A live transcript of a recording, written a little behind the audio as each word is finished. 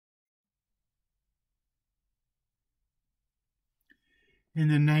In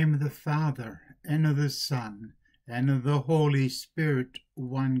the name of the Father, and of the Son, and of the Holy Spirit,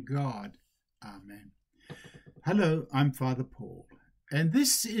 one God. Amen. Hello, I'm Father Paul, and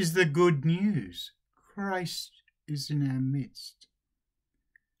this is the good news. Christ is in our midst.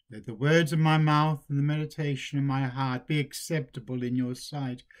 Let the words of my mouth and the meditation of my heart be acceptable in your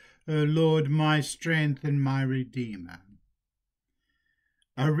sight, O Lord, my strength and my Redeemer.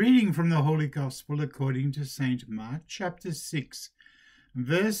 A reading from the Holy Gospel according to St. Mark, chapter 6,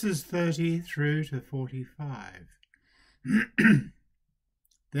 verses 30 through to 45. Then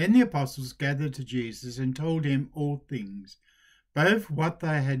the apostles gathered to Jesus and told him all things, both what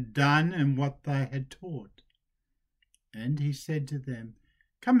they had done and what they had taught. And he said to them,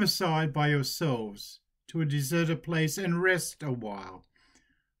 "Come aside by yourselves to a deserted place and rest a while,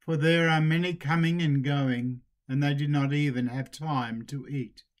 for there are many coming and going, and they did not even have time to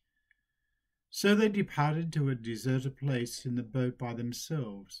eat." So they departed to a deserted place in the boat by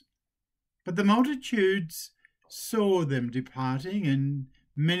themselves. But the multitudes saw them departing, and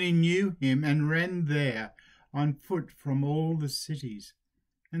many knew him and ran there on foot from all the cities.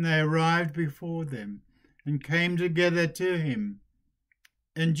 And they arrived before them and came together to him.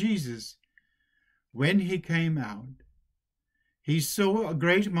 And Jesus, when he came out, he saw a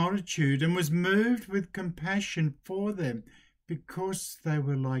great multitude and was moved with compassion for them, because they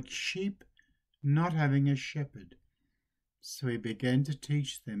were like sheep not having a shepherd. So he began to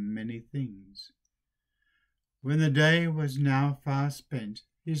teach them many things. When the day was now far spent,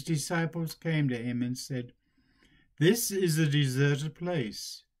 his disciples came to him and said, "This is a deserted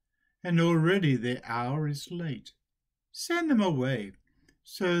place, and already the hour is late. Send them away,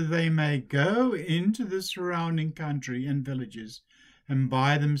 so they may go into the surrounding country and villages and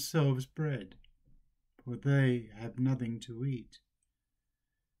buy themselves bread, for they have nothing to eat."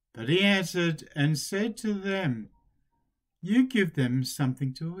 But he answered and said to them, "You give them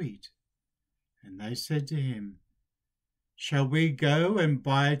something to eat." And they said to him, "Shall we go and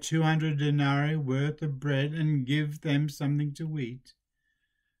buy 200 denarii worth of bread and give them something to eat?"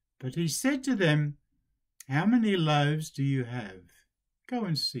 But he said to them, "How many loaves do you have? Go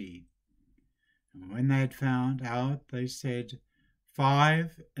and see." And when they had found out, they said,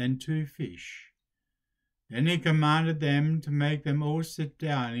 5 and 2 fish. Then he commanded them to make them all sit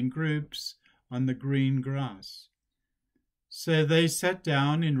down in groups on the green grass. So they sat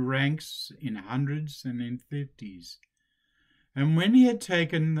down in ranks, in hundreds and in 50s. And when he had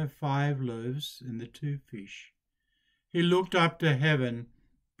taken the 5 loaves and the 2 fish, he looked up to heaven,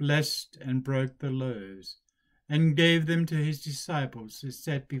 blessed and broke the loaves, and gave them to his disciples to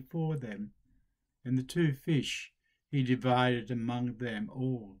set before them. And the 2 fish he divided among them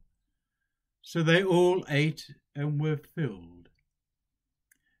all. So they all ate and were filled.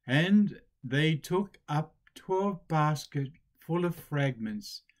 And they took up 12 baskets full of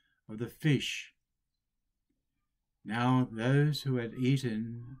fragments of the fish. Now those who had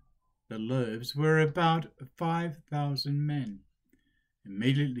eaten the loaves were about 5,000 men.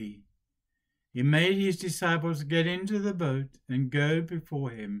 Immediately he made his disciples get into the boat and go before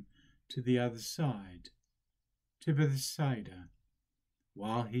him to the other side, to Bethsaida,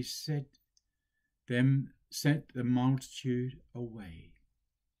 while he sent the multitude away.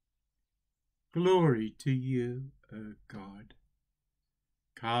 Glory to you, O God.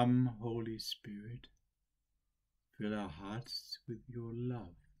 Come, Holy Spirit, fill our hearts with your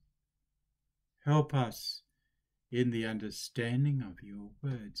love. Help us in the understanding of your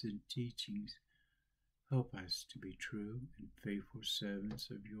words and teachings. Help us to be true and faithful servants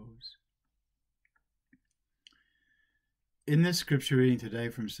of yours. In this scripture reading today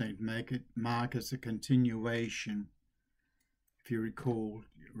from St. Mark is a continuation. If you recall,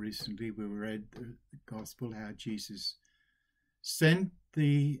 recently we read the Gospel, how Jesus sent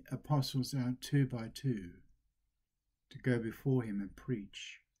the apostles out 2 by 2 to go before him and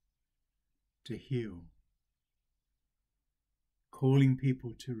preach, to heal, calling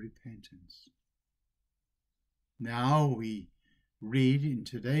people to repentance. Now we read in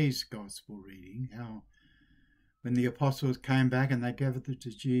today's Gospel reading how when the apostles came back and they gathered to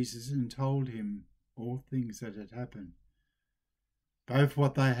Jesus and told him all things that had happened, both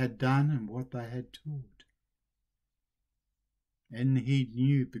what they had done and what they had taught. And he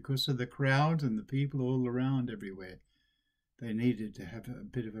knew, because of the crowds and the people all around everywhere, they needed to have a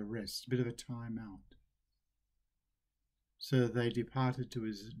bit of a rest, a bit of a time out. So they departed to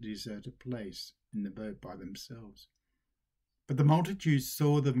a deserted place in the boat by themselves. But the multitudes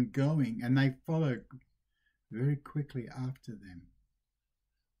saw them going, and they followed very quickly after them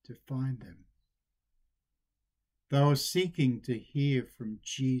to find them. They were seeking to hear from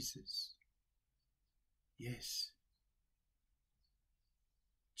Jesus. Yes,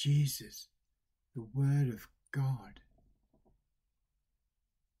 Jesus, the Word of God.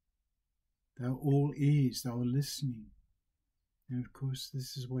 They were all ears, they were listening. And of course,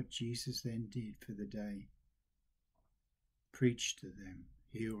 this is what Jesus then did for the day. Preached to them,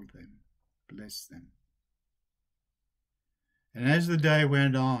 healed them, blessed them. And as the day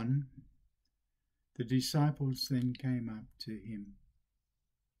went on, the disciples then came up to him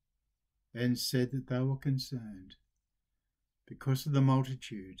and said that they were concerned because of the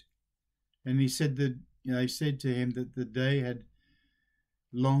multitude. And they said to him that the day had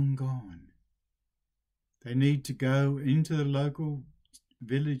long gone. They need to go into the local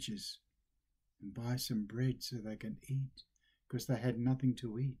villages and buy some bread so they can eat, because they had nothing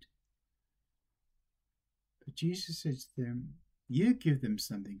to eat. But Jesus says to them, you give them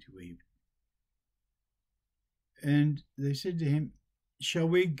something to eat. And they said to him, shall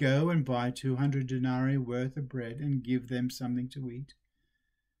we go and buy 200 denarii worth of bread and give them something to eat?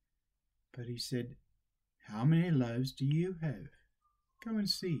 But he said, how many loaves do you have? Go and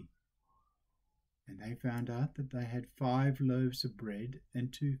see. And they found out that they had 5 loaves of bread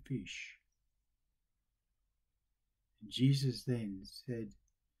and 2 fish. And Jesus then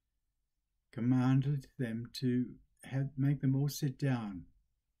commanded them to make them all sit down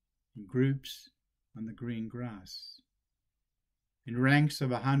in groups on the green grass, in ranks of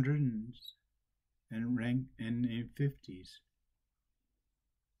 100s and in 50s.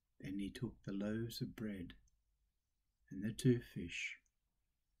 Then he took the loaves of bread and the 2 fish,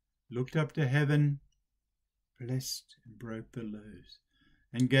 looked up to heaven, blessed and broke the loaves,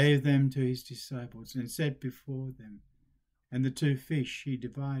 and gave them to his disciples, and set before them. And the 2 fish he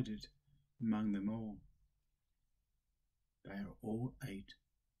divided among them all. They all ate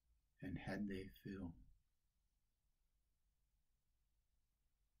and had their fill.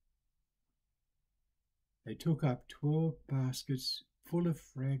 They took up 12 baskets full of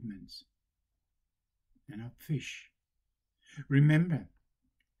fragments and of fish. Remember,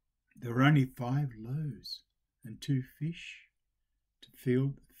 there were only 5 loaves and 2 fish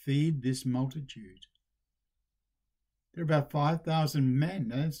to feed this multitude. There are about 5,000 men.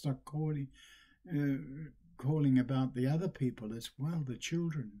 That's not calling about the other people as well, the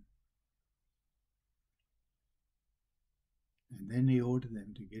children. And then he ordered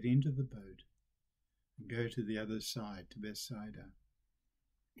them to get into the boat and go to the other side, to Bethsaida,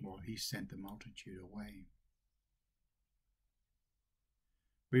 while he sent the multitude away.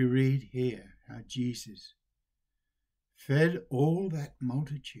 We read here how Jesus fed all that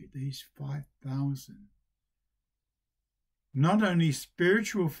multitude, these 5,000. Not only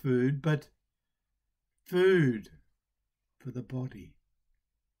spiritual food, but food for the body,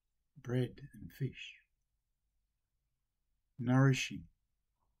 bread and fish. Nourishing,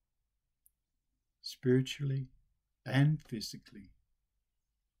 spiritually and physically.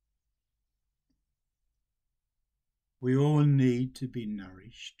 We all need to be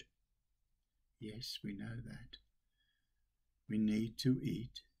nourished. Yes, we know that. We need to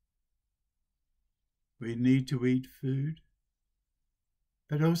eat. We need to eat food.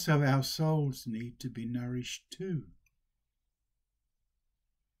 But also our souls need to be nourished too.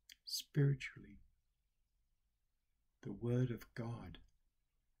 Spiritually. The Word of God.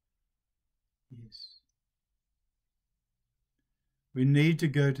 Yes. We need to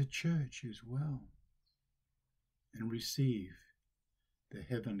go to church as well and receive the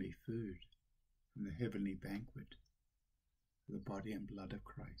heavenly food from the heavenly banquet, the body and blood of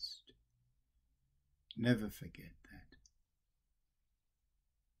Christ. Never forget that.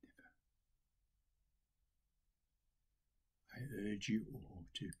 Never. I urge you all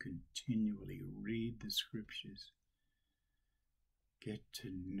to continually read the Scriptures. Get to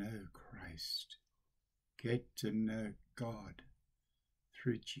know Christ. Get to know God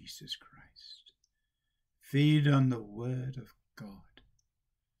through Jesus Christ. Feed on the Word of God.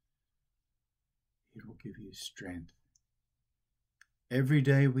 It will give you strength. Every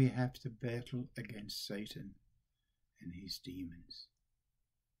day we have to battle against Satan and his demons.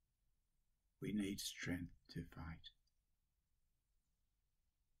 We need strength to fight.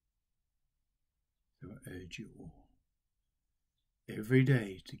 So I urge you all every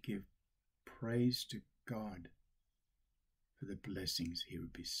day to give praise to God for the blessings he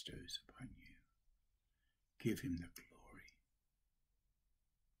bestows upon you. Give him the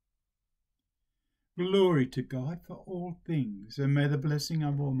glory. Glory to God for all things, and may the blessing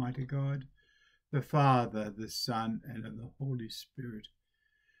of Almighty God, the Father, the Son, and of the Holy Spirit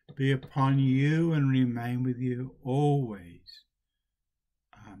be upon you and remain with you always.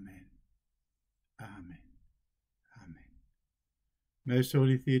 Amen. Amen. Amen. Most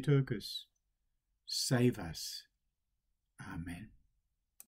Holy Theotokos, save us. Amen.